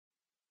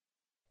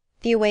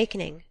The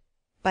Awakening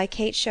by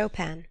Kate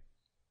Chopin.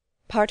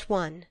 Part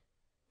 1.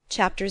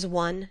 Chapters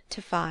 1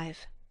 to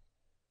 5.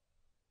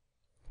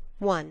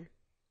 1.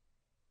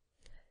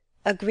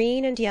 A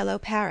green and yellow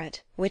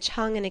parrot, which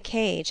hung in a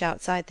cage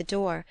outside the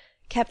door,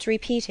 kept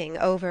repeating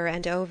over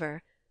and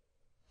over,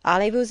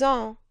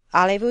 "Allez-vous-en,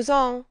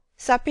 allez-vous-en,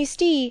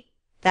 sapristi,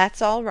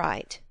 that's all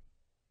right."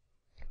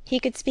 He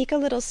could speak a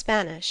little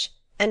Spanish,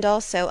 and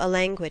also a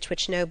language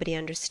which nobody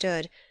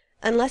understood,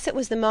 unless it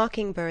was the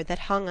mocking-bird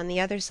that hung on the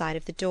other side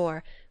of the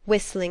door,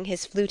 whistling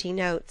his fluty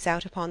notes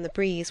out upon the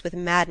breeze with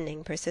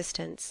maddening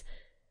persistence.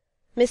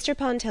 Mr.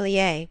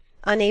 Pontellier,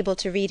 unable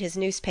to read his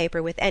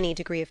newspaper with any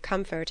degree of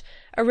comfort,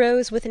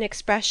 arose with an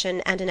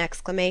expression and an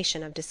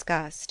exclamation of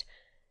disgust.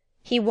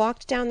 He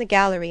walked down the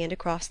gallery and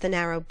across the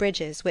narrow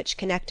bridges which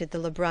connected the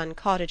Lebrun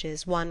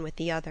cottages one with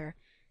the other.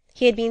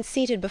 He had been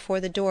seated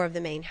before the door of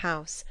the main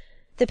house.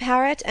 The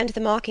parrot and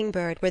the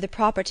mocking-bird were the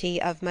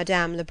property of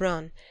Madame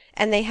Lebrun,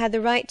 and they had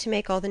the right to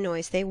make all the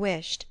noise they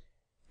wished.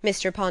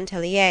 Mr.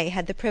 Pontellier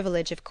had the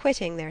privilege of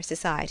quitting their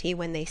society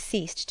when they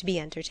ceased to be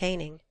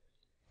entertaining.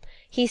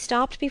 He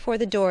stopped before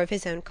the door of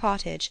his own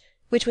cottage,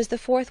 which was the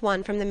fourth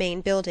one from the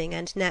main building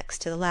and next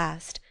to the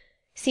last.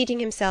 Seating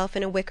himself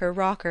in a wicker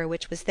rocker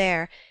which was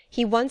there,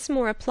 he once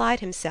more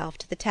applied himself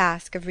to the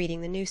task of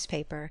reading the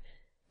newspaper.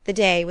 The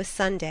day was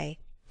Sunday.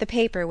 The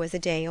paper was a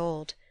day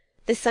old.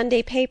 The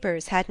Sunday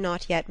papers had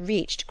not yet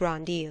reached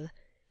Grand-Isle.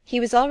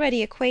 He was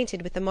already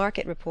acquainted with the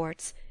market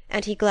reports,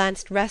 and he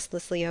glanced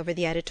restlessly over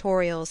the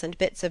editorials and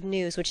bits of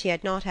news which he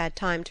had not had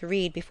time to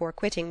read before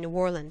quitting New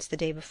Orleans the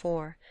day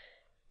before.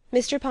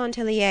 Mr.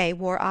 Pontellier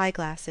wore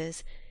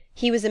eye-glasses.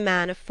 He was a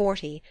man of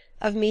 40,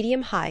 of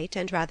medium height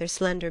and rather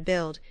slender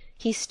build.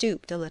 He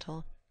stooped a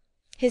little.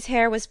 His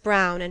hair was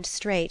brown and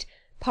straight,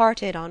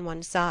 parted on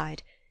one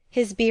side.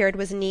 His beard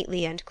was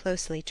neatly and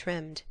closely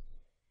trimmed.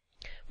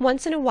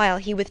 Once in a while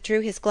he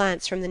withdrew his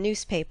glance from the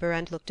newspaper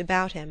and looked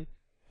about him.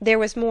 There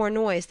was more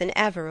noise than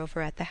ever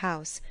over at the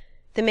house.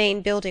 The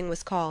main building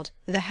was called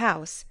the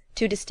House,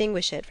 to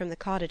distinguish it from the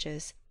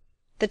cottages.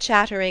 The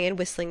chattering and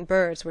whistling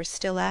birds were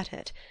still at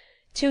it.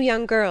 2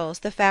 young girls,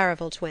 the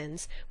Farival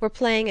twins, were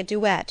playing a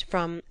duet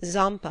from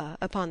Zampa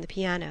upon the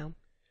piano.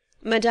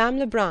 Madame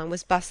Lebrun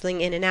was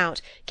bustling in and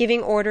out,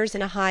 giving orders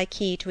in a high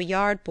key to a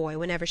yard-boy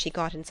whenever she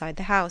got inside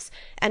the house,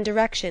 and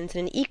directions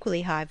in an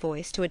equally high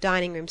voice to a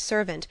dining-room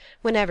servant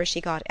whenever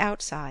she got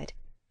outside.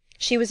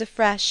 She was a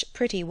fresh,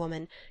 pretty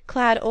woman,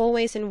 clad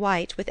always in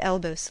white with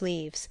elbow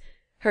sleeves.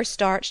 Her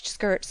starched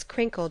skirts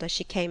crinkled as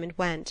she came and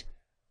went.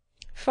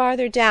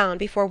 Farther down,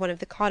 before one of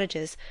the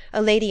cottages,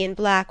 a lady in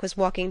black was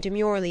walking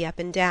demurely up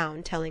and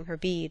down, telling her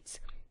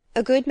beads.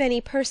 A good many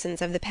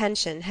persons of the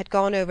pension had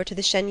gone over to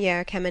the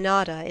Cheniere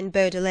Caminada in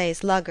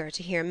Beaudelet's lugger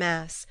to hear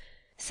mass.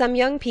 Some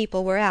young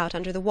people were out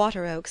under the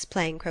water-oaks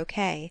playing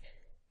croquet.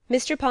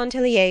 Mr.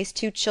 Pontellier's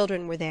 2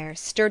 children were there,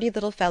 sturdy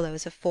little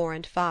fellows of 4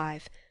 and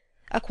 5.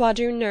 A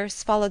quadroon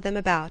nurse followed them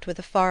about with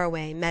a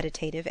far-away,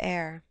 meditative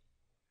air.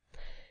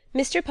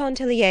 Mr.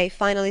 Pontellier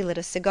finally lit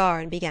a cigar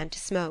and began to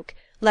smoke,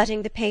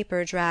 letting the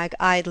paper drag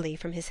idly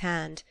from his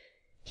hand.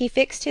 He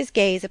fixed his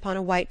gaze upon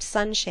a white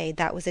sunshade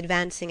that was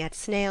advancing at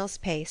snail's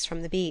pace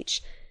from the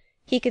beach.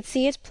 He could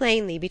see it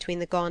plainly between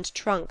the gaunt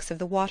trunks of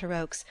the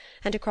water-oaks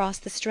and across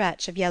the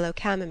stretch of yellow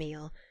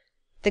chamomile.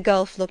 The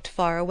gulf looked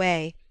far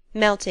away,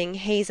 melting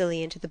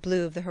hazily into the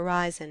blue of the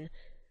horizon.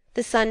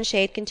 The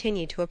sunshade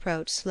continued to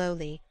approach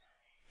slowly.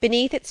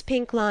 Beneath its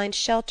pink-lined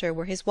shelter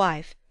were his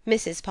wife,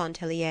 Mrs.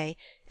 Pontellier,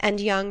 and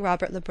young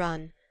Robert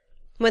Lebrun.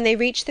 When they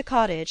reached the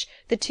cottage,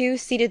 the 2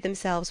 seated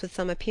themselves with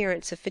some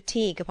appearance of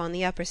fatigue upon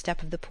the upper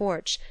step of the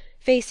porch,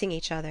 facing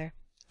each other,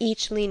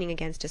 each leaning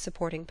against a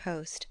supporting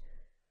post.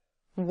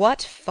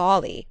 "What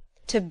folly!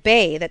 To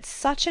bathe at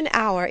such an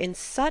hour in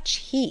such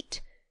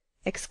heat!"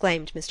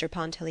 exclaimed Mr.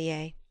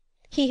 Pontellier.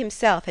 He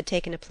himself had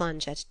taken a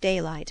plunge at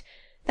daylight.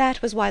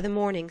 That was why the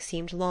morning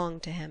seemed long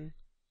to him.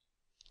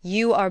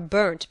 "You are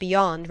burnt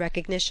beyond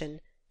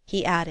recognition,"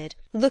 he added,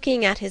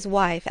 looking at his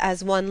wife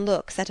as one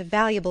looks at a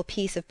valuable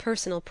piece of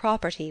personal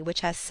property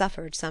which has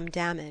suffered some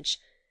damage.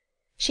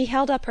 She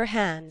held up her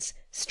hands,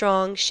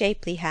 strong,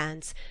 shapely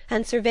hands,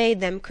 and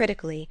surveyed them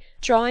critically,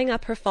 drawing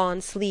up her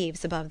fawn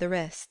sleeves above the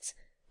wrists.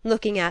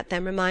 Looking at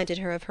them reminded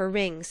her of her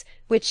rings,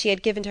 which she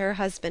had given to her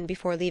husband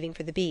before leaving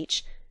for the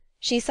beach.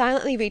 She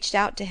silently reached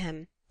out to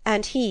him,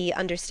 and he,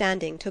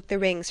 understanding, took the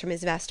rings from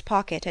his vest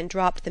pocket and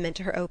dropped them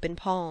into her open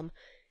palm.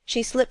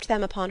 She slipped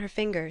them upon her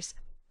fingers.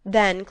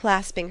 Then,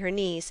 clasping her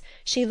knees,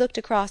 she looked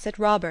across at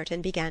Robert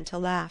and began to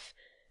laugh.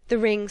 The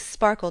rings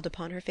sparkled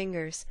upon her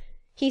fingers.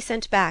 He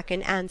sent back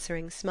an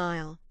answering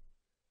smile.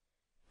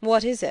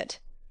 "What is it?"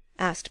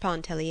 asked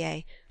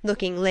Pontellier,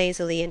 looking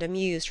lazily and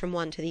amused from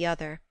one to the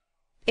other.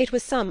 It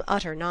was some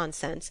utter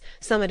nonsense,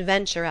 some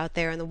adventure out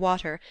there in the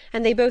water,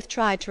 and they both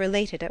tried to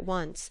relate it at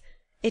once.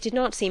 It did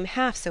not seem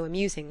half so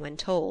amusing when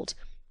told.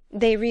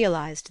 They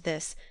realized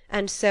this,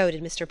 and so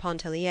did Mr.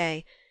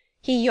 Pontellier.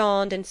 He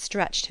yawned and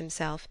stretched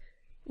himself.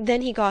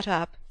 Then he got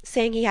up,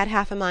 saying he had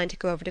half a mind to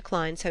go over to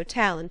Klein's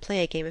hotel and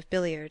play a game of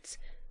billiards.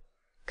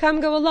 "Come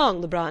go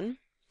along, Lebrun,"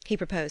 he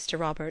proposed to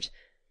Robert.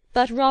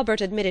 but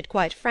Robert admitted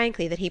quite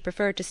frankly that he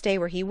preferred to stay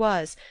where he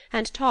was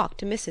and talk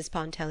to Mrs.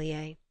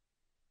 Pontellier.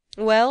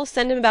 "Well,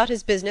 send him about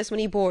his business when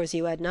he bores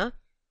you, Edna,"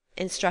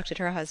 instructed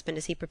her husband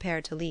as he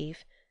prepared to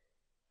leave.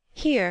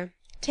 "Here,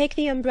 take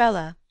the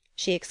umbrella,"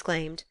 she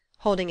exclaimed,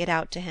 holding it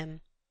out to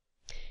him.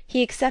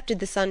 He accepted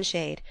the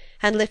sunshade,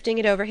 and lifting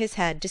it over his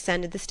head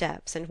descended the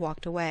steps and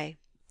walked away.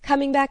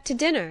 "Coming back to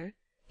dinner?"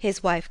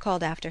 his wife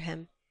called after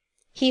him.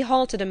 He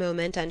halted a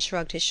moment and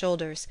shrugged his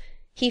shoulders.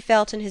 He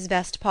felt in his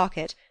vest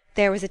pocket.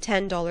 There was a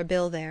 $10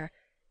 bill there.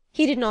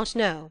 He did not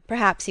know.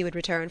 Perhaps he would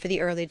return for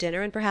the early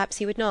dinner, and perhaps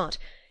he would not.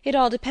 It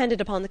all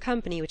depended upon the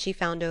company which he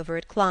found over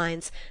at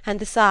Klein's, and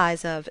the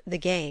size of the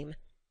game.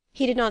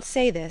 He did not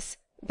say this,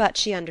 but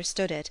she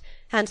understood it,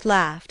 and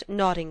laughed,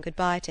 nodding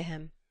good-bye to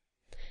him.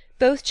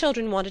 Both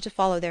children wanted to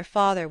follow their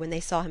father when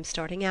they saw him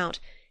starting out.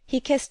 He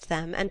kissed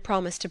them, and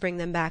promised to bring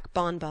them back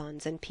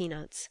bonbons and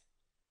peanuts.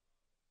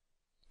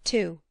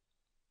 2.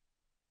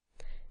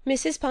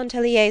 Mrs.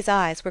 Pontellier's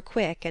eyes were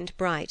quick and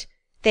bright.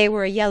 They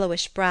were a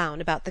yellowish-brown,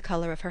 about the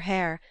colour of her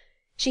hair.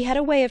 She had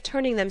a way of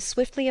turning them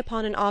swiftly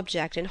upon an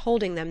object and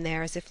holding them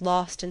there as if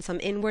lost in some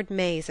inward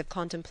maze of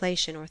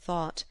contemplation or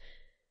thought.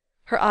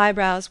 Her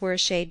eyebrows were a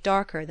shade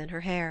darker than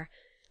her hair.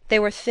 They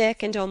were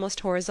thick and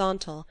almost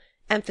horizontal,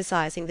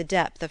 emphasizing the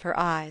depth of her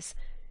eyes.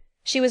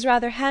 She was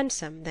rather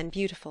handsome than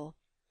beautiful.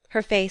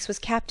 Her face was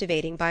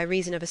captivating by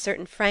reason of a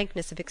certain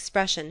frankness of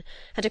expression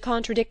and a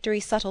contradictory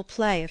subtle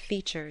play of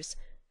features.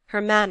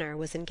 Her manner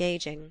was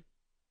engaging.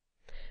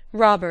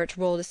 Robert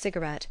rolled a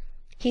cigarette.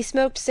 He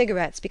smoked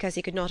cigarettes because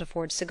he could not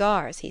afford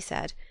cigars, he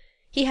said.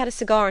 He had a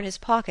cigar in his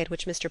pocket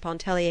which Mr.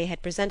 Pontellier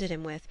had presented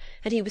him with,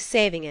 and he was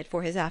saving it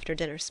for his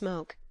after-dinner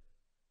smoke.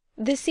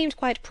 This seemed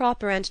quite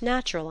proper and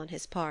natural on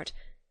his part.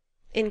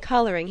 In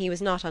colouring he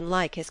was not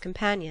unlike his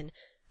companion.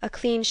 A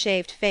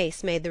clean-shaved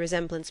face made the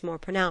resemblance more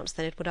pronounced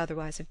than it would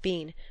otherwise have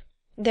been.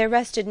 There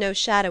rested no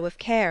shadow of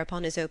care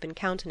upon his open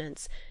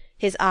countenance.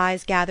 His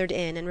eyes gathered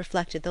in and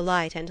reflected the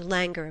light and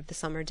languor of the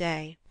summer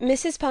day.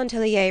 Mrs.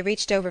 Pontellier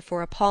reached over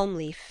for a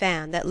palm-leaf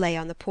fan that lay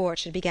on the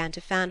porch and began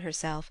to fan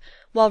herself,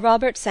 while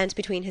Robert sent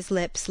between his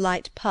lips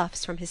light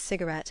puffs from his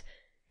cigarette.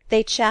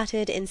 They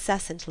chatted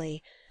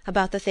incessantly,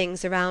 about the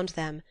things around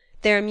them,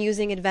 their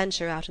amusing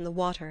adventure out in the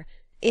water.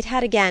 It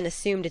had again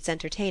assumed its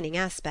entertaining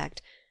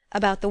aspect.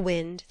 About the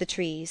wind, the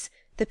trees,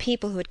 the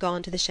people who had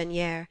gone to the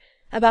Chênière,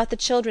 about the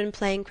children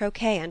playing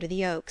croquet under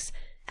the oaks,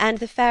 and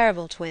the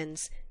Farival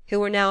twins, who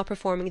were now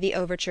performing the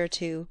overture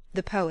to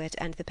The Poet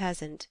and the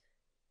Peasant.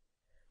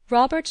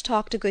 Robert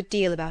talked a good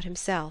deal about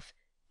himself.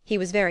 He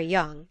was very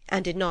young,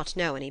 and did not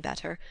know any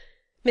better.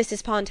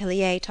 Mrs.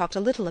 Pontellier talked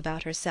a little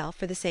about herself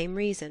for the same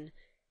reason.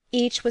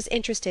 Each was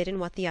interested in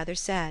what the other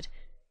said.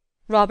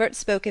 Robert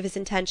spoke of his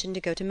intention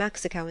to go to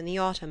Mexico in the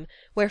autumn,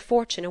 where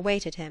fortune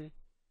awaited him.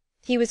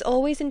 He was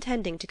always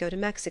intending to go to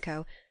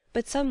Mexico,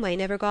 but some way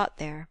never got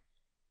there.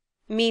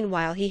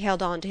 Meanwhile he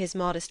held on to his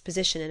modest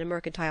position in a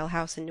mercantile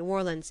house in New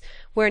Orleans,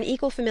 where an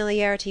equal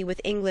familiarity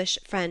with English,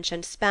 French,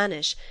 and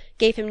Spanish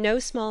gave him no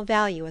small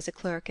value as a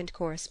clerk and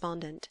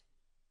correspondent.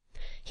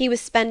 He was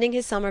spending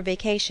his summer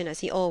vacation, as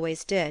he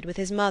always did, with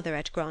his mother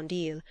at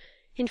Grand-Isle.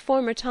 In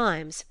former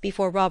times,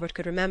 before Robert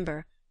could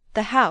remember,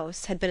 the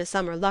house had been a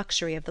summer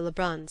luxury of the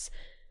Lebruns.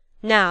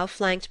 Now,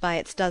 flanked by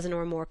its dozen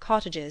or more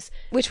cottages,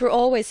 which were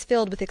always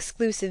filled with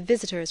exclusive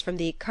visitors from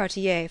the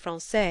quartier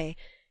français,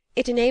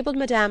 it enabled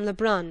Madame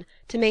Lebrun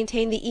to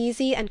maintain the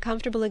easy and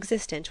comfortable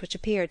existence which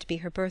appeared to be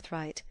her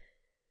birthright.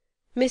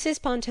 Mrs.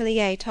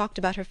 Pontellier talked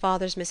about her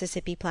father's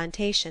Mississippi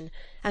plantation,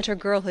 and her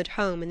girlhood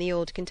home in the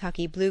old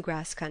Kentucky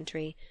bluegrass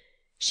country.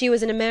 She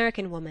was an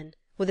American woman,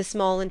 with a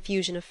small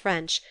infusion of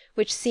French,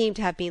 which seemed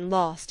to have been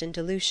lost in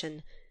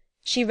dilution.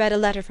 She read a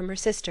letter from her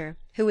sister,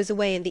 who was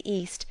away in the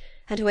East,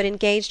 and who had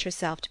engaged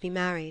herself to be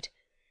married.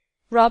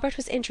 Robert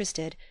was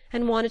interested,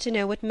 and wanted to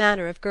know what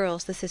manner of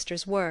girls the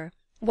sisters were,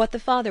 what the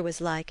father was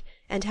like,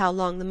 and how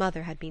long the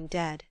mother had been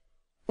dead.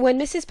 When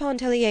Mrs.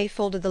 Pontellier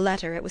folded the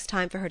letter, it was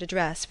time for her to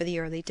dress for the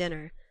early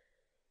dinner.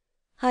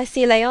 "I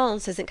see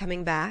Léonce isn't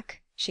coming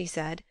back," she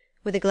said,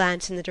 with a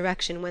glance in the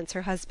direction whence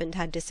her husband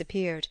had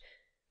disappeared.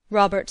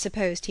 Robert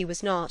supposed he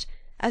was not,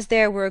 as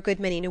there were a good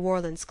many New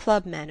Orleans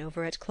club men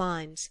over at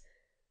Klein's.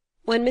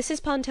 When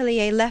Mrs.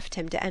 Pontellier left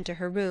him to enter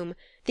her room,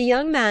 the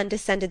young man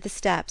descended the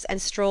steps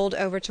and strolled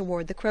over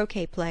toward the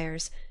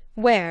croquet-players,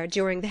 where,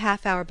 during the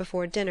half-hour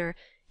before dinner,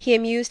 he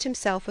amused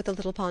himself with the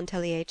little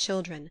Pontellier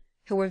children,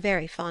 who were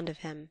very fond of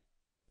him.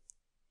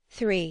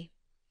 3.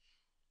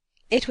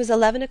 It was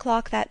 11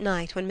 o'clock that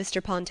night when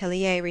Mr.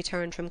 Pontellier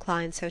returned from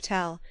Klein's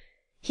hotel.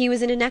 He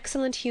was in an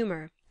excellent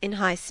humour, in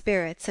high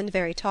spirits, and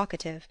very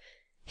talkative.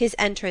 His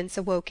entrance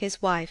awoke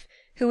his wife,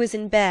 who was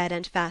in bed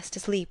and fast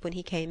asleep when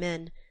he came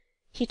in.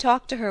 He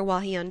talked to her while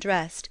he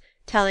undressed,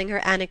 telling her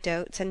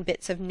anecdotes and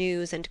bits of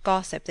news and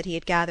gossip that he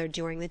had gathered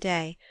during the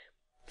day.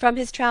 From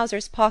his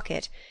trousers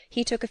pocket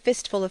he took a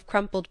fistful of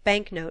crumpled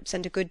bank-notes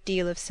and a good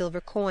deal of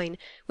silver coin,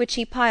 which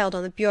he piled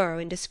on the bureau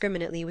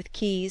indiscriminately with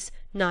keys,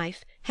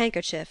 knife,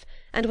 handkerchief,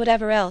 and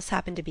whatever else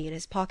happened to be in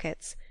his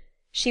pockets.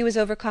 She was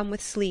overcome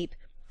with sleep,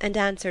 and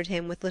answered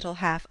him with little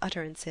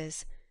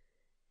half-utterances.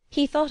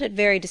 He thought it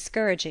very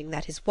discouraging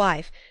that his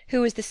wife,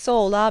 who was the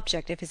sole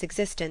object of his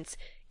existence,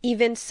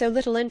 evinced so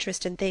little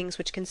interest in things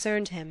which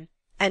concerned him,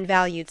 and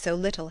valued so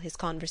little his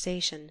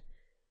conversation.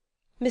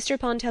 Mr.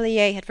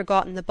 Pontellier had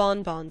forgotten the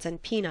bonbons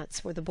and peanuts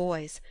for the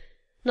boys.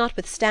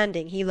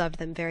 Notwithstanding, he loved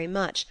them very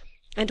much,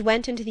 and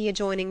went into the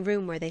adjoining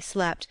room where they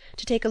slept,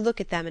 to take a look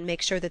at them and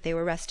make sure that they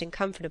were resting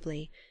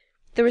comfortably.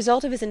 The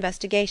result of his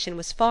investigation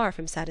was far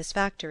from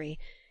satisfactory.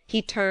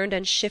 He turned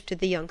and shifted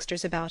the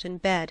youngsters about in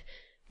bed.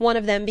 One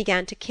of them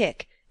began to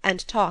kick,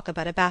 and talk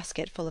about a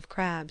basket full of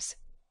crabs.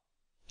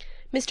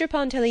 Mr.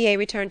 Pontellier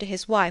returned to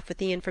his wife with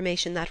the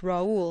information that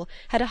Raoul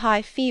had a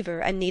high fever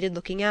and needed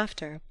looking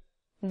after.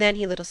 Then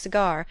he lit a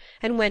cigar,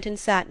 and went and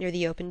sat near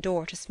the open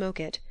door to smoke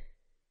it.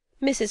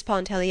 Mrs.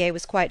 Pontellier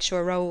was quite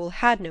sure Raoul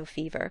had no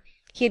fever.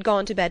 He had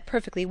gone to bed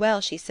perfectly well,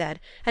 she said,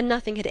 and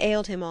nothing had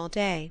ailed him all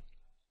day.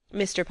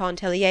 Mr.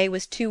 Pontellier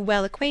was too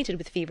well acquainted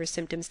with fever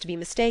symptoms to be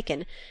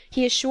mistaken.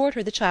 He assured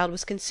her the child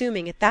was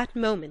consuming at that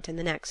moment in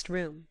the next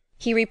room.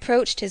 He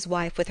reproached his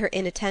wife with her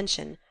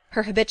inattention,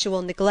 her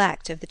habitual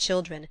neglect of the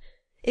children.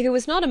 If it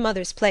was not a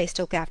mother's place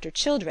to look after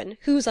children,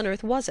 whose on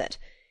earth was it?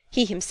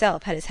 He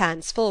himself had his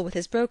hands full with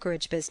his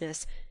brokerage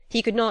business.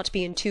 He could not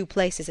be in two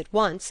places at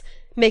once,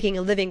 making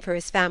a living for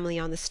his family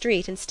on the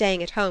street and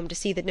staying at home to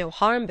see that no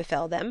harm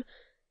befell them.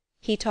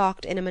 He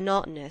talked in a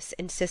monotonous,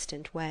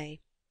 insistent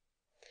way.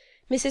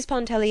 Mrs.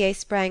 Pontellier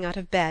sprang out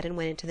of bed and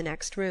went into the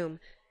next room.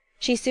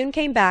 She soon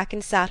came back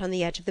and sat on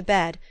the edge of the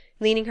bed,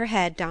 leaning her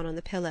head down on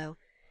the pillow.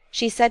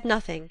 She said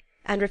nothing,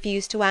 and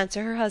refused to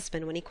answer her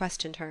husband when he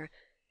questioned her.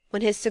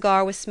 When his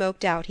cigar was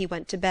smoked out he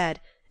went to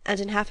bed, and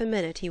in half a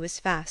minute he was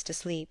fast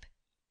asleep.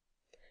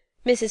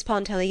 Mrs.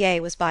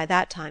 Pontellier was by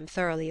that time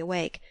thoroughly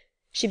awake.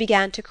 She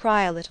began to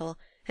cry a little,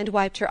 and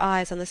wiped her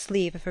eyes on the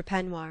sleeve of her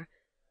peignoir.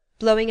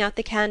 Blowing out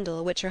the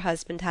candle, which her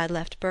husband had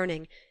left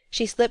burning,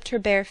 she slipped her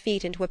bare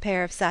feet into a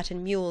pair of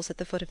satin mules at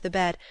the foot of the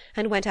bed,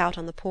 and went out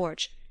on the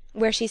porch,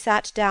 where she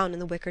sat down in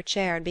the wicker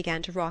chair and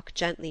began to rock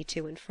gently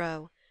to and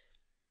fro.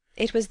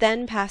 It was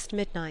then past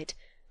midnight.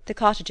 The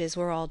cottages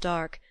were all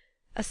dark.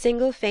 A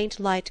single faint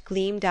light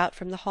gleamed out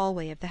from the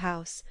hallway of the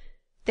house.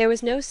 There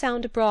was no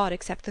sound abroad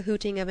except the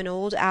hooting of an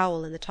old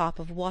owl in the top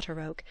of water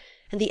oak,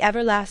 and the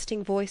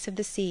everlasting voice of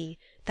the sea,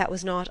 that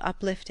was not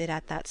uplifted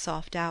at that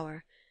soft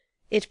hour.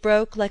 It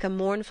broke like a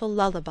mournful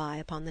lullaby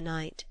upon the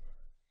night.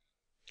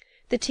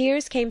 The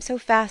tears came so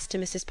fast to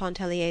Mrs.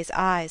 Pontellier's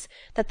eyes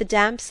that the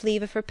damp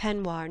sleeve of her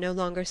peignoir no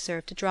longer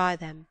served to dry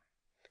them.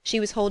 She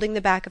was holding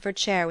the back of her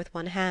chair with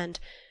one hand.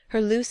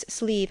 Her loose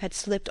sleeve had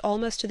slipped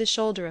almost to the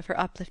shoulder of her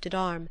uplifted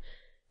arm.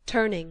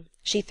 Turning,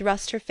 she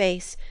thrust her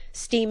face,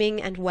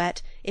 steaming and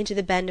wet, into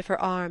the bend of her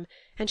arm,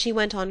 and she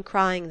went on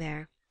crying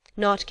there,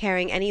 not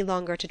caring any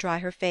longer to dry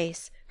her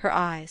face, her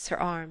eyes,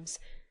 her arms.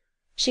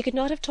 She could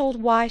not have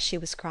told why she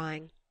was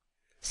crying.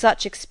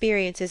 Such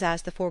experiences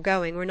as the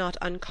foregoing were not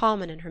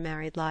uncommon in her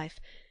married life.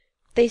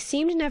 They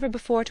seemed never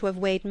before to have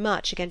weighed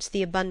much against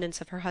the abundance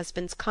of her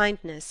husband's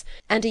kindness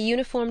and a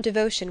uniform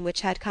devotion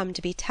which had come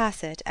to be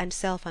tacit and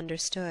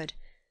self-understood.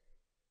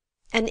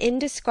 An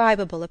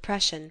indescribable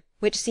oppression,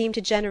 which seemed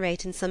to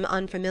generate in some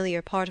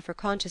unfamiliar part of her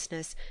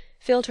consciousness,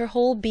 filled her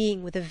whole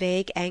being with a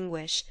vague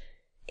anguish.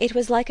 It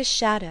was like a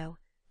shadow,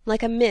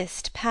 like a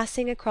mist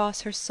passing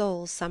across her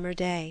soul's summer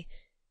day.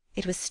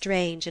 It was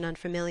strange and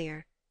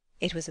unfamiliar.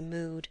 It was a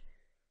mood.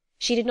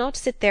 She did not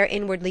sit there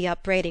inwardly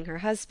upbraiding her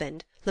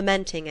husband,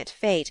 lamenting at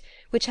fate,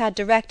 which had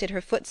directed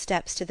her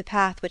footsteps to the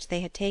path which they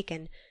had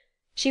taken.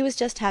 She was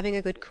just having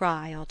a good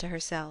cry all to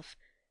herself.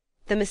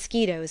 The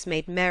mosquitoes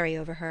made merry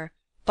over her,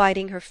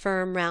 biting her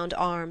firm round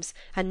arms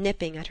and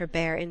nipping at her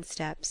bare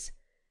insteps.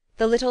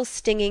 The little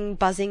stinging,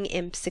 buzzing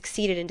imps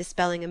succeeded in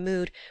dispelling a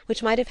mood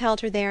which might have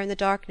held her there in the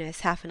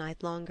darkness half a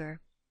night longer.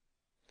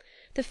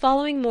 The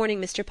following morning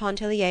Mr.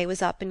 Pontellier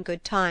was up in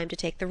good time to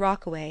take the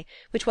rockaway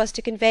which was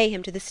to convey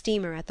him to the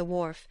steamer at the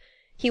wharf.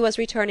 He was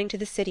returning to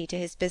the city to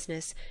his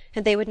business,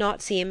 and they would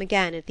not see him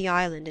again at the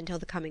island until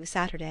the coming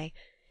Saturday.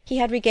 He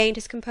had regained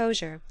his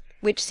composure,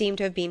 which seemed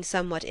to have been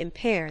somewhat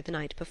impaired the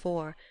night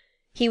before.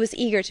 He was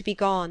eager to be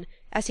gone,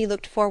 as he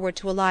looked forward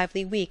to a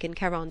lively week in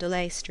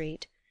Carondelet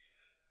Street.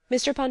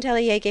 Mr.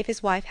 Pontellier gave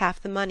his wife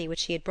half the money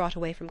which he had brought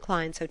away from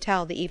Klein's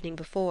hotel the evening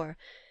before.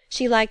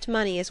 She liked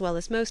money as well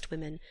as most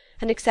women,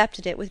 and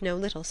accepted it with no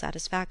little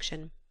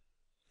satisfaction.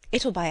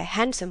 "It will buy a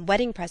handsome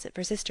wedding present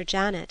for Sister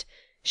Janet,"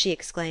 she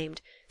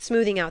exclaimed,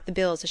 smoothing out the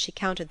bills as she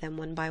counted them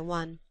one by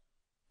one.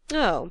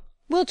 "Oh,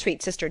 we'll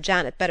treat Sister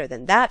Janet better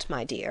than that,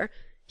 my dear,"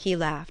 he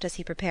laughed as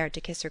he prepared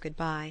to kiss her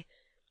good-bye.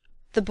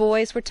 The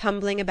boys were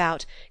tumbling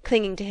about,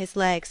 clinging to his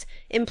legs,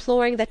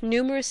 imploring that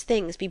numerous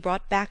things be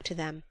brought back to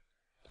them.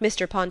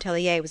 Mr.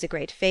 Pontellier was a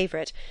great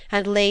favourite,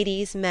 and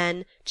ladies,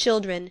 men,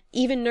 children,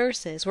 even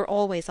nurses, were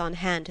always on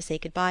hand to say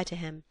good-bye to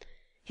him.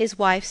 His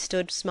wife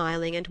stood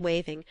smiling and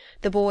waving,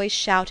 the boys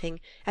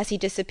shouting, as he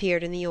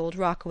disappeared in the old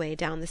rockaway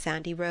down the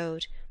sandy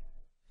road.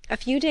 A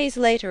few days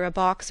later a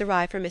box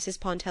arrived for Mrs.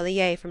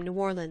 Pontellier from New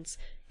Orleans.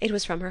 It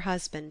was from her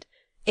husband.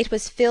 It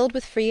was filled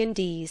with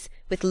friandises,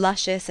 with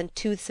luscious and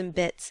toothsome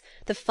bits,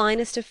 the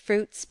finest of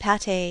fruits,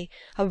 pâté,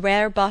 a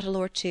rare bottle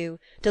or two,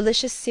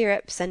 delicious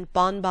syrups, and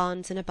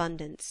bonbons in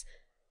abundance.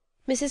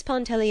 Mrs.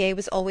 Pontellier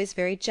was always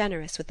very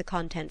generous with the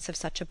contents of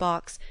such a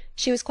box.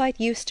 She was quite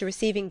used to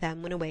receiving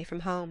them when away from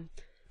home.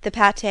 The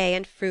pâté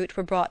and fruit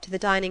were brought to the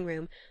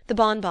dining-room, the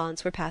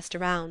bonbons were passed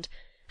around,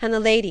 and the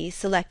ladies,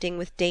 selecting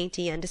with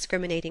dainty and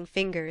discriminating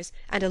fingers,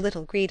 and a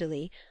little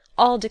greedily,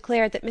 all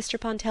declared that Mr.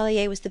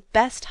 Pontellier was the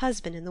best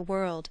husband in the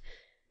world.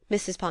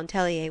 Mrs.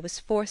 Pontellier was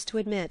forced to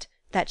admit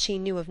that she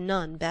knew of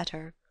none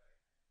better.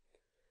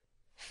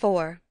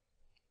 4.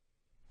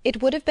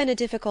 It would have been a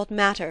difficult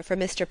matter for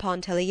Mr.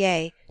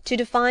 Pontellier to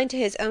define to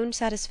his own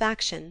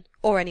satisfaction,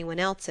 or any one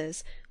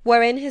else's,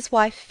 wherein his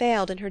wife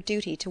failed in her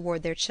duty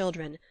toward their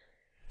children.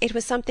 It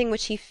was something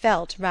which he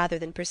felt rather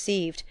than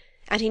perceived,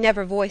 and he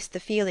never voiced the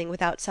feeling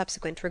without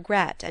subsequent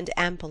regret and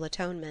ample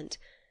atonement.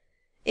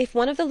 If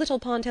one of the little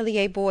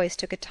Pontellier boys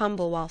took a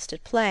tumble whilst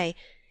at play,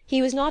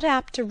 he was not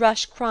apt to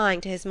rush crying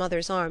to his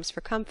mother's arms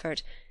for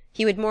comfort.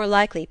 He would more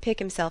likely pick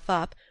himself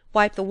up,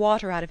 wipe the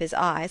water out of his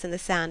eyes and the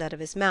sand out of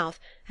his mouth,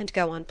 and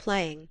go on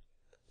playing.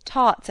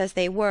 Tots as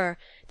they were,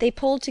 they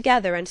pulled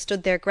together and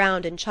stood their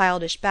ground in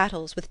childish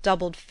battles with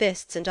doubled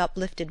fists and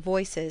uplifted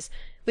voices,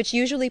 which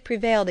usually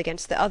prevailed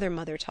against the other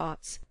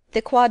mother-tots.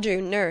 The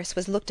quadroon nurse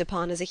was looked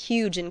upon as a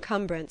huge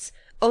encumbrance,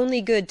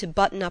 only good to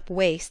button up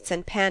waists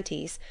and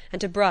panties, and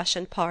to brush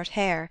and part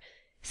hair,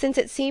 since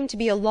it seemed to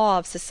be a law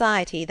of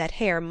society that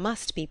hair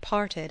must be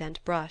parted and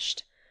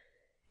brushed.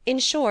 In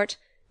short,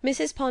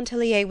 Mrs.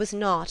 Pontellier was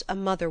not a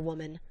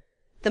mother-woman.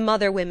 The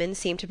mother-women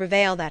seemed to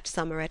prevail that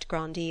summer at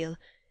Grand-Isle.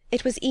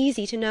 It was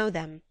easy to know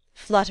them,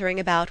 fluttering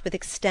about with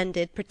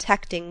extended,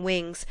 protecting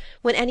wings,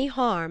 when any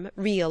harm,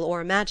 real or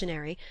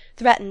imaginary,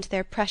 threatened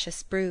their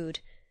precious brood.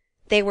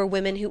 They were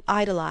women who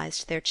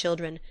idolized their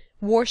children,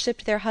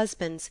 worshipped their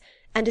husbands,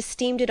 and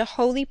esteemed it a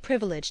holy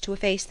privilege to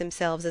efface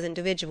themselves as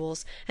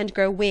individuals and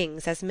grow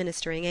wings as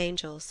ministering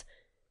angels.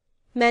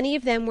 Many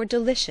of them were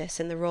delicious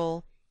in the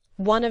role.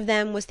 One of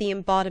them was the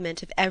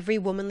embodiment of every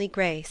womanly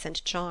grace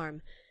and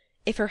charm.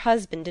 If her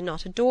husband did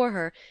not adore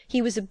her,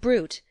 he was a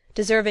brute,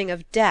 deserving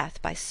of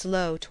death by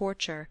slow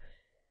torture.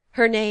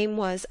 Her name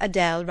was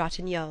Adèle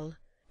Ratignolle.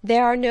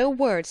 There are no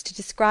words to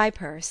describe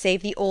her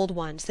save the old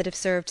ones that have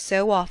served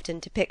so often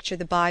to picture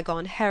the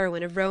bygone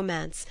heroine of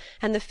romance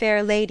and the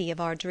fair lady of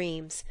our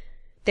dreams.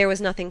 There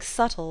was nothing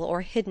subtle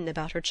or hidden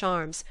about her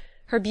charms.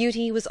 Her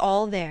beauty was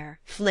all there,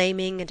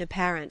 flaming and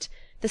apparent,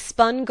 the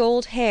spun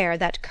gold hair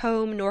that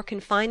comb nor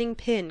confining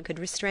pin could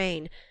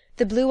restrain,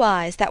 the blue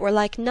eyes that were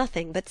like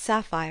nothing but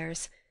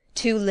sapphires,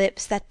 two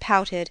lips that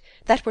pouted,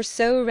 that were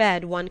so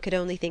red one could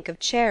only think of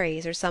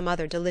cherries or some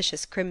other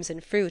delicious crimson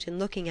fruit in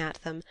looking at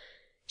them.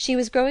 She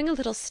was growing a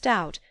little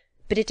stout,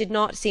 but it did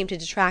not seem to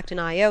detract an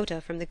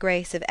iota from the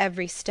grace of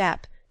every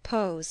step,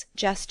 pose,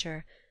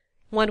 gesture.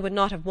 One would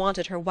not have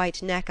wanted her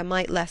white neck a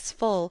mite less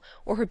full,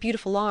 or her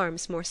beautiful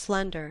arms more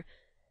slender.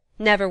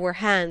 Never were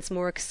hands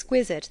more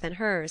exquisite than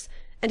hers,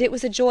 and it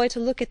was a joy to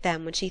look at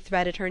them when she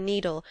threaded her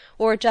needle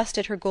or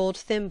adjusted her gold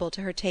thimble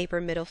to her taper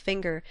middle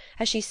finger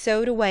as she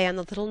sewed away on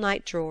the little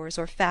night-drawers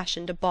or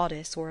fashioned a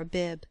bodice or a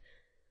bib.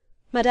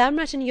 Madame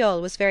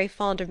Ratignolle was very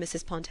fond of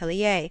Mrs.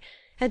 Pontellier,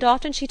 and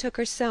often she took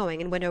her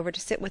sewing and went over to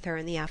sit with her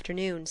in the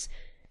afternoons.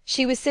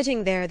 She was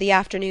sitting there the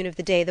afternoon of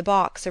the day the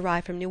box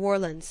arrived from New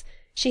Orleans.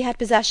 She had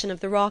possession of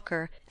the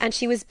rocker, and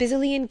she was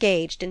busily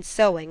engaged in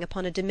sewing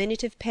upon a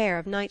diminutive pair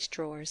of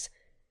night-drawers.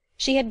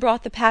 She had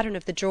brought the pattern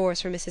of the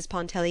drawers for Mrs.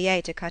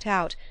 Pontellier to cut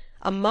out,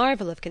 a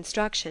marvel of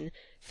construction,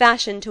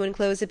 fashioned to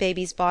enclose a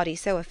baby's body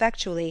so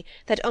effectually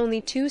that only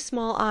two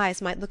small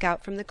eyes might look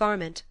out from the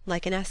garment,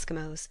 like an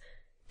Eskimo's.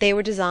 They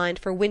were designed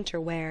for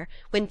winter wear,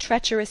 when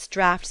treacherous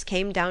draughts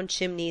came down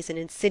chimneys and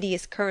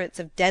insidious currents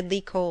of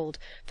deadly cold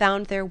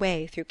found their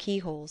way through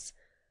keyholes.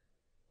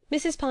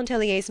 Mrs.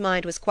 Pontellier's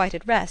mind was quite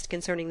at rest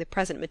concerning the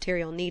present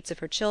material needs of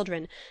her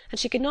children, and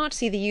she could not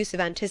see the use of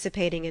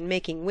anticipating and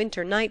making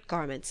winter night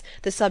garments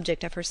the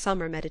subject of her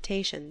summer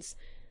meditations.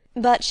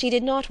 But she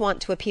did not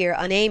want to appear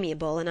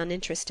unamiable and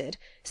uninterested,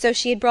 so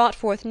she had brought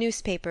forth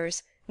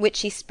newspapers, which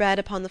she spread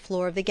upon the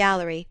floor of the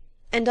gallery,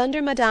 and under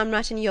Madame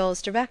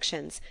Ratignolle's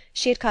directions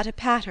she had cut a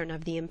pattern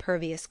of the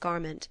impervious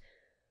garment.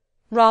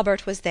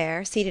 Robert was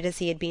there, seated as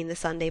he had been the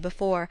Sunday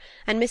before,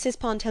 and Mrs.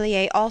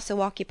 Pontellier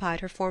also occupied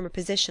her former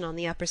position on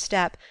the upper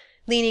step,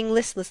 leaning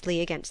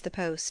listlessly against the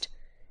post.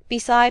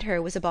 Beside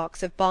her was a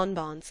box of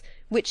bonbons,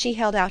 which she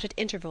held out at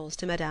intervals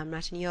to Madame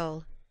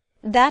Ratignolle.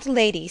 That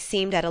lady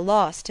seemed at a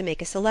loss to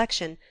make a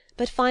selection,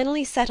 but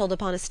finally settled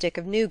upon a stick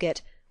of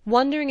nougat,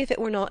 wondering if it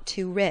were not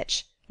too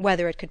rich,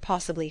 whether it could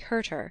possibly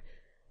hurt her.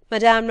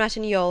 Madame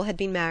Ratignolle had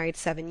been married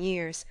 7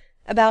 years.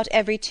 About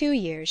every 2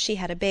 years she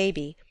had a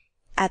baby.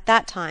 At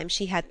that time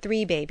she had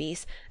 3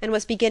 babies, and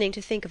was beginning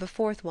to think of a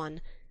 4th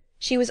one.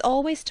 She was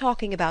always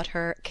talking about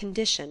her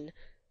condition.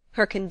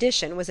 Her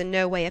condition was in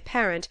no way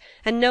apparent,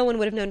 and no one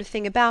would have known a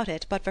thing about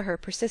it but for her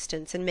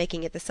persistence in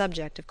making it the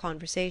subject of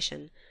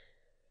conversation.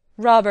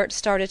 Robert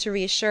started to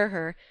reassure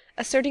her,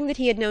 asserting that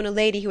he had known a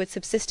lady who had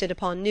subsisted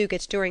upon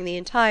nougat during the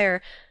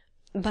entire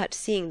But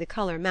seeing the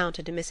colour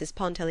mounted to Mrs.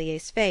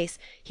 Pontellier's face,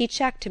 he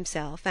checked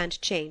himself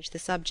and changed the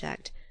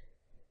subject.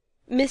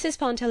 Mrs.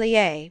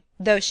 Pontellier,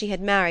 though she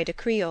had married a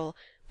Creole,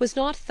 was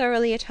not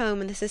thoroughly at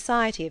home in the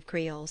society of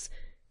Creoles.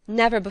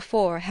 Never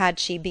before had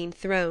she been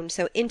thrown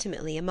so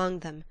intimately among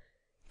them.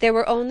 There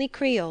were only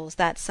Creoles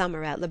that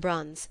summer at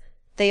Lebrun's.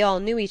 They all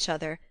knew each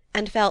other,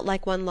 and felt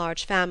like one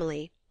large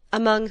family,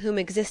 among whom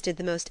existed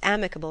the most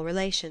amicable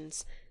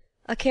relations.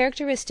 A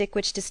characteristic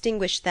which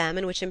distinguished them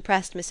and which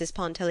impressed Mrs.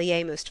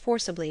 Pontellier most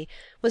forcibly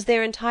was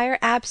their entire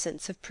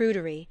absence of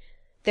prudery.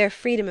 Their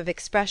freedom of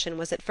expression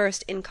was at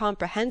first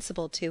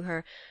incomprehensible to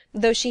her,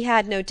 though she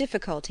had no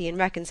difficulty in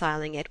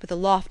reconciling it with a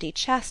lofty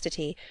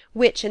chastity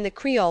which in the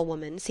Creole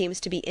woman seems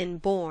to be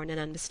inborn and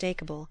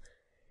unmistakable.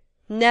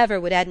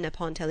 Never would Edna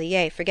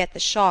Pontellier forget the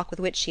shock with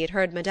which she had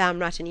heard Madame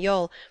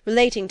Ratignolle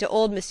relating to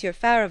old Monsieur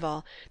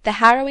Farival the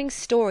harrowing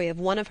story of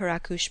one of her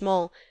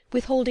accouchements,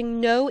 withholding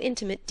no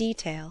intimate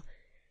detail.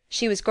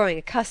 She was growing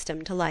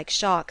accustomed to like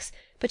shocks,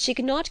 but she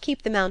could not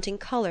keep the mounting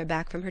colour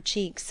back from her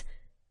cheeks.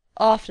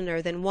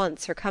 Oftener than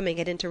once her coming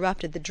had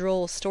interrupted the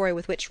droll story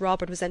with which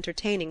Robert was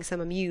entertaining some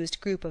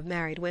amused group of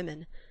married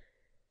women.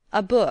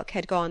 A book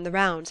had gone the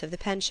rounds of the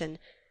pension.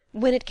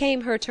 When it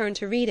came her turn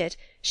to read it,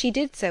 she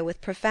did so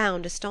with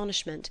profound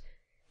astonishment.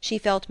 She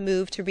felt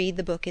moved to read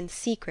the book in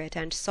secret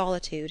and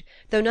solitude,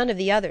 though none of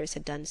the others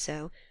had done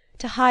so,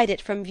 to hide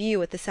it from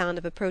view at the sound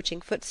of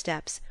approaching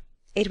footsteps.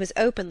 It was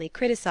openly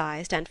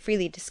criticized and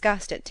freely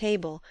discussed at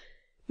table.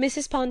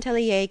 Mrs.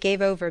 Pontellier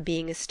gave over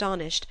being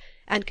astonished,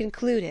 and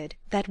concluded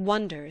that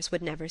wonders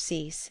would never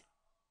cease.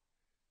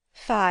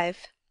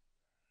 5.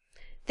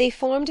 They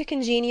formed a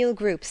congenial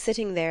group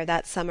sitting there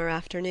that summer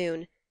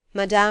afternoon,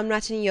 Madame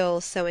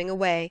Ratignolle sewing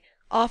away,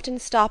 often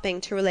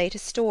stopping to relate a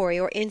story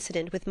or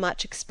incident with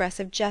much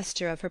expressive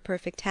gesture of her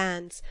perfect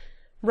hands.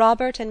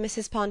 Robert and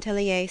Mrs.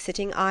 Pontellier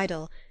sitting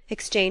idle,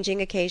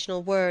 exchanging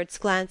occasional words,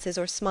 glances,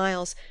 or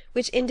smiles,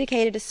 which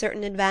indicated a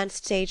certain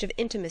advanced stage of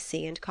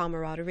intimacy and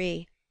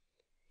camaraderie.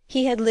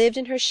 He had lived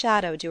in her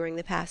shadow during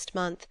the past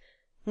month.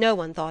 No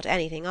one thought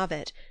anything of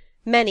it.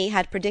 Many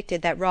had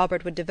predicted that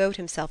Robert would devote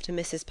himself to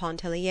Mrs.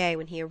 Pontellier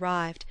when he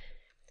arrived.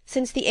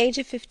 Since the age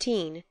of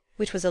 15,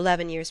 which was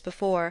 11 years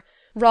before,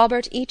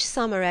 Robert each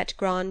summer at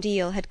Grand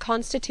Isle had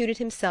constituted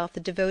himself the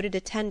devoted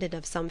attendant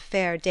of some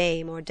fair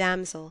dame or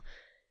damsel.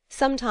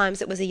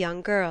 Sometimes it was a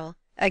young girl,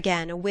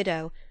 again a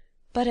widow,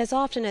 but as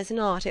often as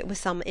not it was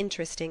some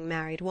interesting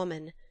married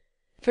woman.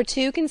 For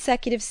 2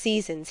 consecutive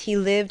seasons he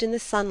lived in the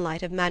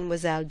sunlight of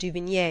Mademoiselle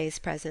Duvignier's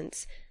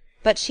presence.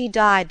 But she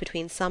died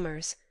between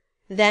summers.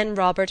 Then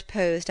Robert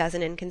posed as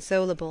an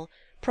inconsolable,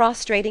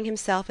 prostrating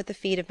himself at the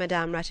feet of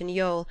Madame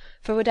Ratignolle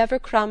for whatever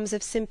crumbs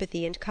of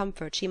sympathy and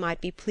comfort she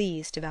might be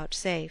pleased to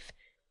vouchsafe.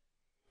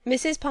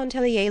 Mrs.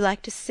 Pontellier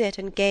liked to sit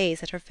and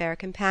gaze at her fair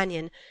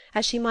companion,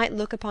 as she might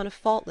look upon a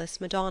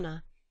faultless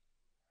Madonna.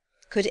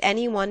 "Could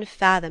any one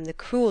fathom the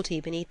cruelty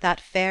beneath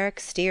that fair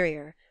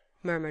exterior?"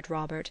 murmured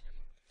Robert.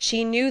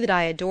 "She knew that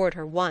I adored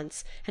her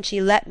once, and she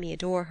let me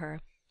adore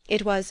her.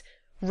 It was,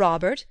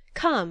 'Robert,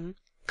 come,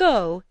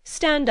 go,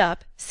 stand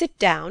up, sit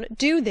down,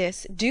 do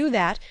this, do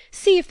that,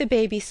 see if the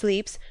baby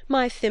sleeps,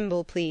 my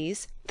thimble,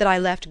 please, that I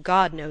left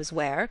God knows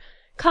where.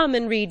 Come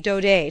and read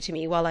Daudet to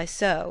me while I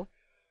sew.'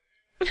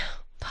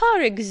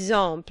 Par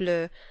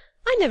exemple!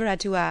 I never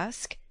had to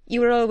ask.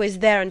 You were always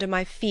there under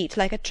my feet,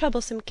 like a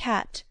troublesome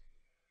cat."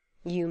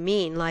 "You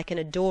mean like an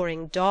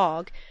adoring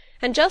dog.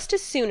 And just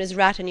as soon as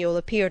Ratignolle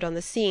appeared on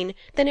the scene,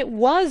 then it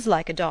was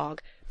like a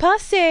dog.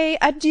 Passez,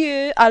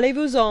 adieu,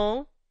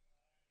 allez-vous-en."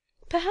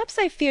 "Perhaps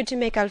I feared to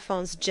make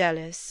Alphonse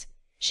jealous,"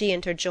 she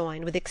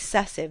interjoined with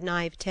excessive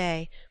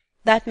naivete.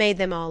 That made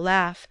them all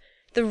laugh.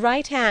 The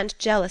right hand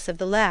jealous of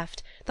the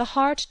left, the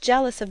heart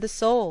jealous of the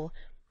soul.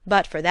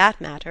 But for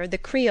that matter, the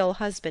Creole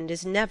husband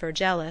is never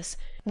jealous.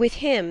 With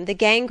him the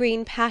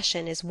gangrene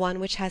passion is one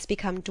which has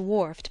become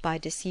dwarfed by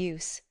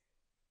disuse.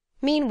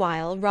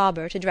 Meanwhile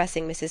Robert,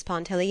 addressing Mrs.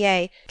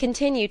 Pontellier,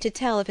 continued to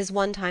tell of his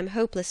one-time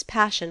hopeless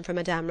passion for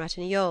Madame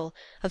Ratignolle,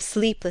 of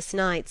sleepless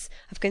nights,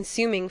 of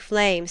consuming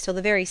flames till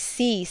the very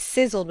sea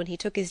sizzled when he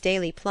took his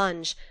daily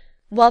plunge,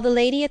 while the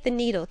lady at the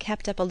needle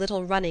kept up a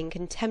little running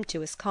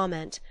contemptuous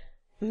comment.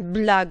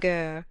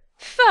 "Blagueur!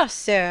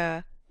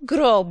 Farceur!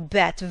 Gros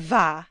bête,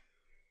 va!"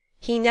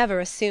 He never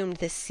assumed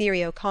this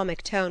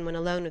serio-comic tone when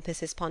alone with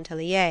Mrs.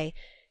 Pontellier.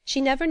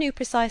 She never knew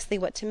precisely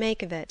what to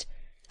make of it.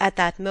 At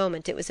that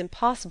moment it was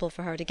impossible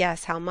for her to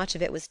guess how much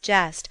of it was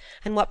jest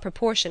and what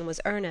proportion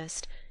was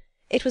earnest.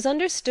 It was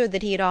understood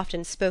that he had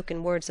often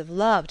spoken words of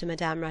love to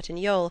Madame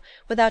Ratignolle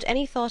without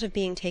any thought of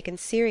being taken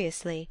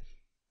seriously.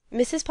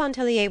 Mrs.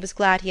 Pontellier was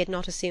glad he had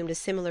not assumed a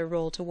similar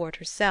role toward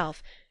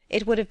herself.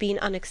 It would have been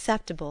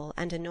unacceptable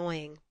and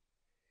annoying.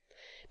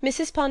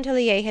 Mrs.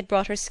 Pontellier had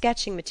brought her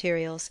sketching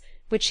materials,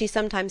 which she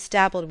sometimes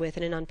dabbled with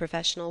in an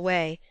unprofessional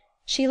way.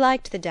 She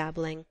liked the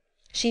dabbling.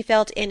 She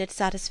felt in it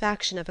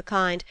satisfaction of a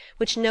kind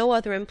which no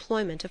other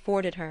employment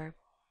afforded her.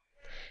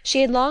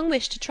 She had long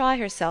wished to try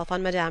herself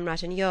on Madame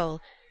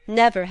Ratignolle,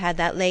 Never had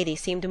that lady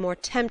seemed a more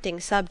tempting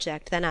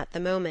subject than at the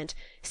moment,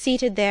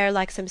 seated there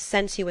like some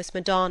sensuous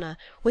Madonna,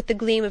 with the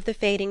gleam of the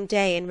fading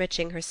day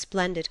enriching her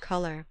splendid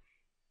colour.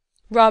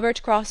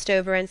 Robert crossed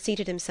over and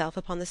seated himself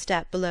upon the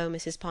step below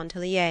Mrs.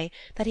 Pontellier,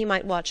 that he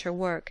might watch her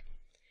work.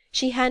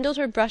 She handled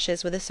her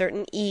brushes with a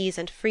certain ease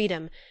and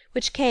freedom,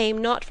 which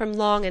came not from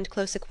long and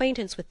close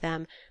acquaintance with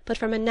them, but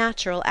from a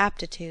natural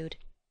aptitude.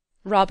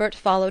 Robert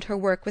followed her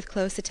work with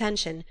close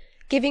attention,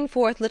 giving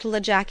forth little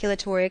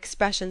ejaculatory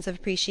expressions of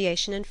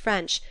appreciation in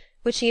French,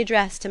 which he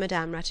addressed to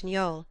Madame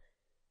Ratignolle.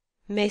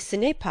 "Mais ce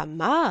n'est pas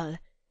mal.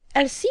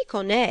 Elle s'y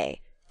connaît.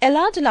 Elle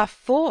a de la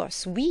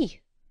force, oui."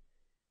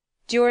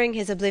 During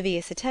his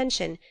oblivious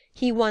attention,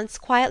 he once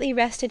quietly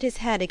rested his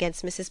head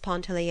against Mrs.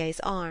 Pontellier's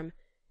arm.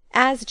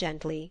 As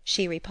gently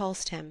she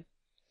repulsed him.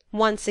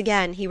 Once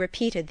again he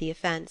repeated the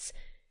offence.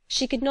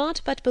 She could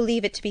not but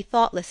believe it to be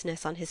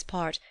thoughtlessness on his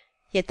part,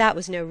 yet that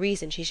was no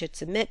reason she should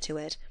submit to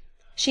it.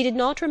 She did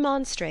not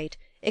remonstrate,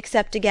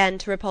 except again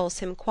to repulse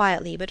him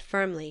quietly but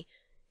firmly.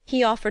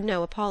 He offered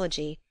no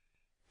apology.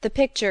 The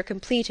picture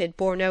completed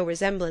bore no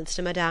resemblance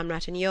to Madame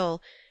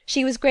Ratignolle.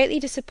 She was greatly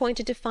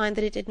disappointed to find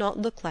that it did not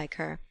look like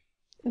her.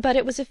 But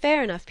it was a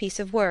fair enough piece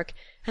of work,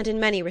 and in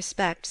many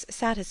respects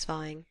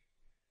satisfying.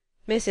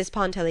 Mrs.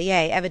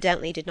 Pontellier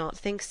evidently did not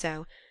think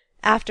so.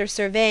 After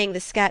surveying the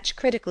sketch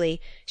critically,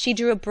 she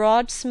drew a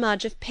broad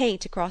smudge of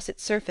paint across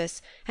its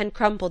surface, and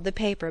crumpled the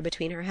paper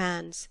between her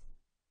hands.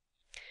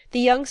 The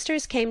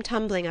youngsters came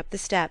tumbling up the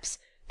steps,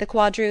 the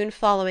quadroon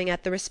following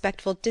at the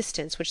respectful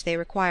distance which they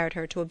required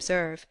her to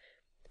observe.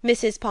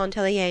 Mrs.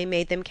 Pontellier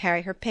made them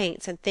carry her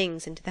paints and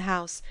things into the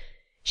house.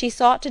 She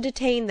sought to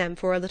detain them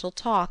for a little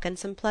talk and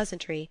some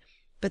pleasantry,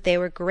 but they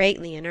were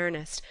greatly in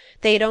earnest.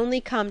 They had only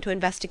come to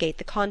investigate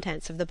the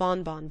contents of the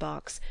bonbon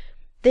box.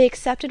 They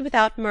accepted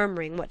without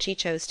murmuring what she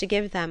chose to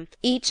give them,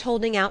 each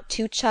holding out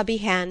two chubby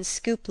hands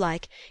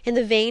scoop-like, in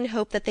the vain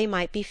hope that they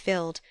might be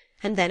filled,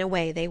 and then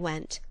away they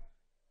went.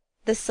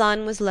 The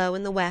sun was low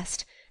in the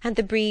west, and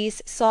the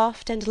breeze,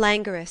 soft and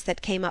languorous,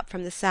 that came up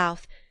from the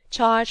south,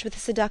 charged with the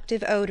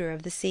seductive odour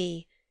of the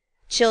sea.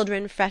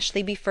 Children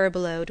freshly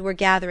befurbelowed were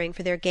gathering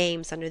for their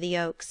games under the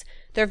oaks.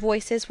 Their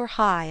voices were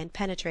high and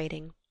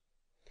penetrating.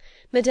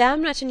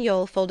 Madame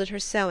Ratignolle folded her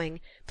sewing,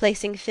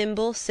 placing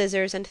thimble,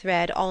 scissors, and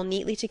thread all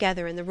neatly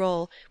together in the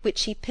roll, which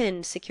she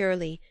pinned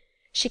securely.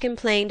 She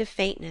complained of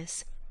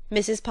faintness.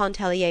 Mrs.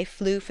 Pontellier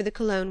flew for the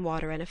cologne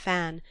water and a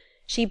fan.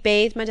 She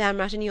bathed Madame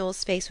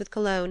Ratignolle's face with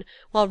cologne,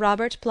 while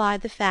Robert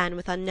plied the fan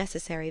with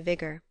unnecessary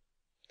vigour.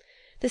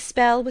 The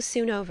spell was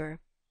soon over,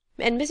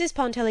 and Mrs.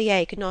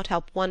 Pontellier could not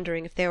help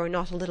wondering if there were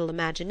not a little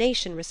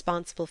imagination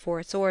responsible for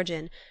its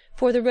origin,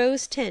 for the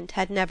rose tint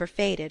had never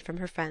faded from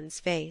her friend's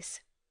face.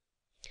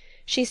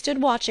 She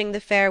stood watching the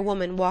fair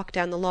woman walk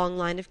down the long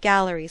line of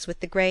galleries with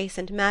the grace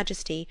and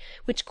majesty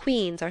which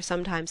queens are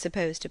sometimes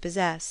supposed to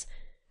possess.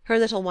 Her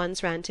little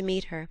ones ran to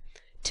meet her.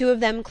 Two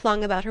of them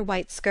clung about her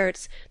white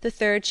skirts, the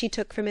third she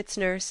took from its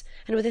nurse,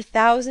 and with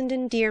 1,000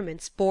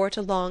 endearments bore it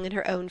along in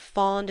her own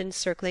fond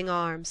encircling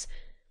arms,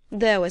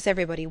 though, as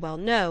everybody well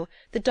knew,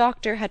 the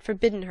doctor had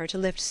forbidden her to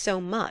lift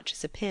so much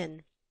as a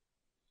pin.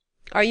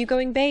 "Are you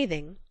going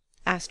bathing?"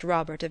 asked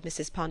Robert of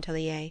Mrs.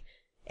 Pontellier.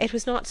 It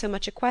was not so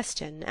much a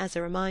question as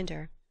a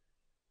reminder.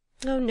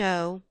 "Oh,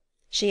 no,"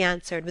 she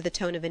answered with a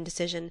tone of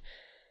indecision.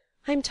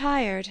 "I'm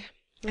tired.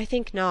 I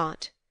think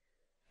not."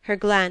 Her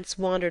glance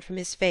wandered from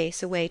his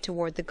face away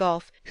toward the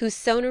gulf, whose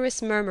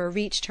sonorous murmur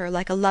reached her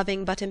like a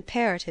loving but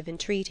imperative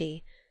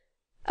entreaty.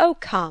 "Oh,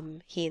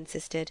 come," he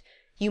insisted.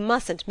 "You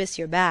mustn't miss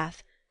your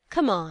bath.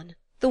 Come on.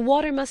 The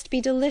water must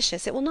be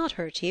delicious. It will not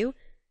hurt you.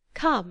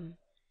 Come."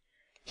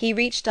 He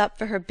reached up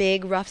for her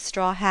big, rough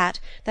straw hat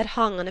that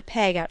hung on a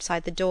peg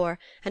outside the door,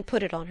 and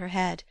put it on her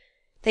head.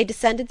 They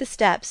descended the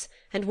steps,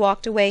 and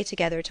walked away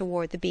together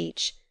toward the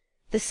beach.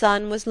 The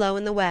sun was low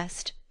in the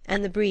west,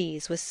 and the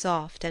breeze was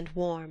soft and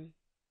warm.